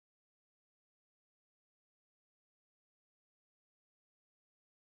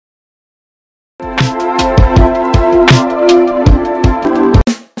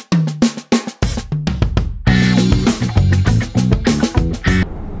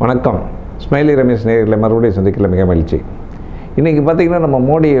வணக்கம். ஸ்மைலி ரமேஷ் நேயர்களை மறுபடியும் சந்திக்கல மிக மகிழ்ச்சி. இன்றைக்கி பார்த்திங்கன்னா நம்ம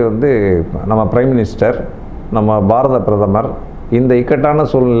மோடியை நம்ம பிரைம் மினிஸ்டர், நம்ம பாரத பிரதமர் இந்த இக்கட்டான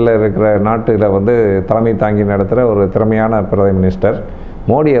சூழ்நிலையில் இருக்கிற நாட்டில் தலைமை தாங்கி நடத்துகிற ஒரு திறமையான பிரைம் மினிஸ்டர்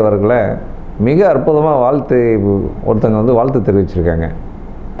மோடி அவர்களை மிக அற்புதமாக ஒருத்தங்க வாழ்த்து தெரிவிச்சிருக்காங்க.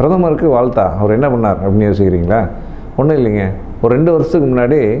 பிரதமருக்கு வாழ்த்தா? அவர் என்ன பண்ணார் அப்படின்னு யோசிக்கிறீங்களா? ஒன்றும் இல்லைங்க. ஒரு 2 வருஷத்துக்கு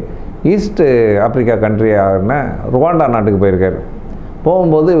முன்னாடி ஈஸ்ட் ஆப்பிரிக்கா கண்ட்ரியான ருவாண்டா நாட்டுக்கு போயிருக்கார்.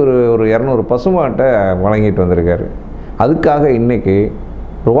 போகும்போது இவர் ஒரு 200 பசுமாட்டை வழங்கிட்டு வந்திருக்காரு. அதுக்காக இன்றைக்கி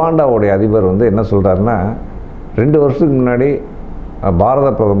ருவாண்டாவுடைய அதிபர் என்ன சொல்கிறாருன்னா, 2 வருஷத்துக்கு முன்னாடி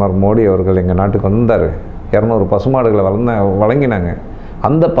பாரத பிரதமர் மோடி அவர்கள் எங்கள் நாட்டுக்கு வந்தார், 200 பசுமாடுகளை வழங்கினாங்க.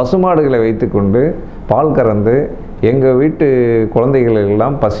 அந்த பசுமாடுகளை வைத்துக்கொண்டு பால் கறந்து எங்கள் வீட்டு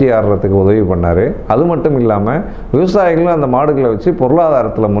குழந்தைகளெல்லாம் பசி ஆடுறதுக்கு உதவி பண்ணார். அது மட்டும் இல்லாமல் விவசாயிகளும் அந்த மாடுகளை வச்சு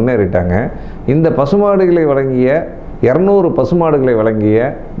பொருளாதாரத்தில் முன்னேறிட்டாங்க. இந்த பசுமாடுகளை வழங்கிய 200 பசுமாடுகளை வழங்கிய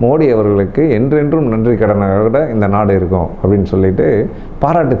மோடி அவர்களுக்கு என்றென்றும் நன்றி கடனோட இந்த நாடு இருக்கும் அப்படின்னு சொல்லிட்டு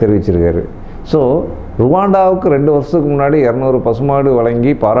பாராட்டு தெரிவிச்சிருக்காரு. ஸோ ருவாண்டாவுக்கு 2 வருஷத்துக்கு முன்னாடி 200 பசுமாடு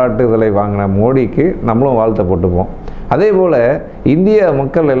வழங்கி பாராட்டுதலை வாங்கின மோடிக்கு நம்மளும் வாழ்த்த போட்டுப்போம். அதே போல் இந்திய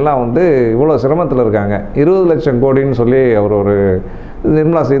மக்கள் எல்லாம் இவ்வளோ சிரமத்தில் இருக்காங்க. 20 லட்சம் கோடின்னு சொல்லி அவர் ஒரு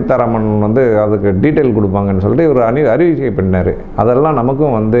நிர்மலா சீதாராமன் அதுக்கு டீட்டெயில் கொடுப்பாங்கன்னு சொல்லிட்டு ஒரு அறிவிக்கை பண்ணார். அதெல்லாம்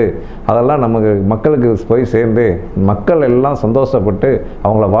நமக்கும் அதெல்லாம் நமக்கு மக்களுக்கு போய் சேர்ந்து மக்கள் எல்லாம் சந்தோஷப்பட்டு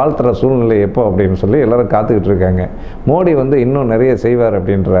அவங்கள வாழ்த்துற சூழ்நிலை எப்போ அப்படின்னு சொல்லி எல்லோரும் காத்துக்கிட்டு இருக்காங்க. மோடி இன்னும் நிறைய செய்வார்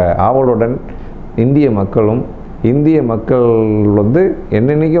அப்படின்ற ஆவலுடன் இந்திய மக்களும்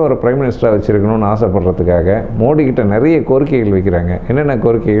என்னென்னைக்கும் ஒரு பிரைம் மினிஸ்டராக வச்சுருக்கணும்னு ஆசைப்படுறதுக்காக மோடிக்கிட்ட நிறைய கோரிக்கைகள் வைக்கிறாங்க. என்னென்ன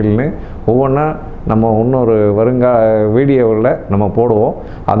கோரிக்கைகள்னு ஒவ்வொன்றா நம்ம இன்னொரு வீடியோவில் நம்ம போடுவோம்.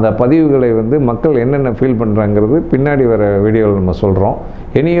 அந்த பதிவுகளை மக்கள் என்னென்ன ஃபீல் பண்ணுறாங்கிறது பின்னாடி வர வீடியோவில் நம்ம சொல்கிறோம்.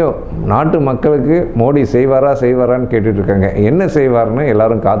 இனியோ நாட்டு மக்களுக்கு மோடி செய்வாரான்னு கேட்டுட்ருக்காங்க. என்ன செய்வார்னு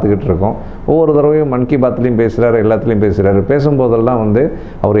எல்லோரும் காத்துக்கிட்டு இருக்கோம். ஒவ்வொரு தடவையும் மன் கி பாத்லேயும் பேசுகிறாரு, எல்லாத்துலேயும் பேசுகிறாரு. பேசும்போதெல்லாம்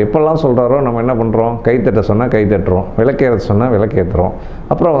அவர் எப்பெல்லாம் சொல்கிறாரோ நம்ம என்ன பண்ணுறோம்? கைத்தட்ட சொன்னால் கைத்தட்டுறோம், விளக்கேற்ற சொன்னால் விளக்கேற்றுறோம்.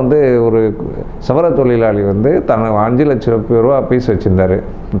 அப்புறம் ஒரு சவர தொழிலாளி தன் 5 லட்சம் ரூபா பீஸ் வச்சுருந்தார்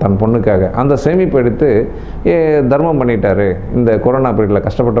தன் பொண்ணுக்காக. அந்த சேமிப்பு எடுத்து தர்மம் பண்ணிட்டாரு. இந்த கொரோனா பீரியடில்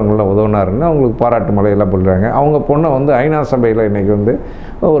கஷ்டப்பட்டவங்களாம் உதவுனாருன்னு அவங்களுக்கு பாராட்டு மலையெல்லாம் போடுறாங்க. அவங்க பொண்ணை ஐநா சபையில் இன்றைக்கி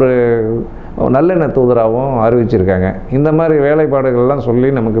ஒரு நல்லெண்ண தூதராகவும் அறிவிச்சிருக்காங்க. இந்த மாதிரி வேலைப்பாடுகள்லாம் சொல்லி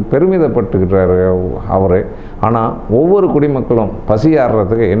நமக்கு பெருமிதப்பட்டுக்கிட்டாரு அவர். ஆனால் ஒவ்வொரு குடிமக்களும் பசி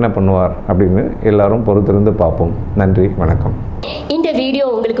ஆடுறதுக்கு என்ன பண்ணுவார் அப்படின்னு எல்லாரும் பொறுத்திருந்து பார்ப்போம். நன்றி, வணக்கம். இந்த வீடியோ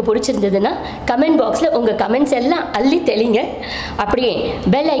உங்களுக்கு பிடிச்சிருந்ததுன்னா கமெண்ட் பாக்ஸில் உங்கள் கமெண்ட்ஸ் எல்லாம் அள்ளி தெளிங்க. அப்படியே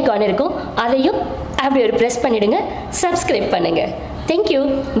பெல் ஐக்கான் இருக்கும், அதையும் அப்படி ஒரு ப்ரெஸ் பண்ணிடுங்க. சப்ஸ்கிரைப் பண்ணுங்க. Thank you.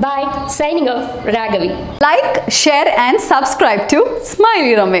 Bye. Signing off, Ragavi. Like, share and subscribe to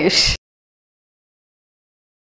Smiley Ramesh.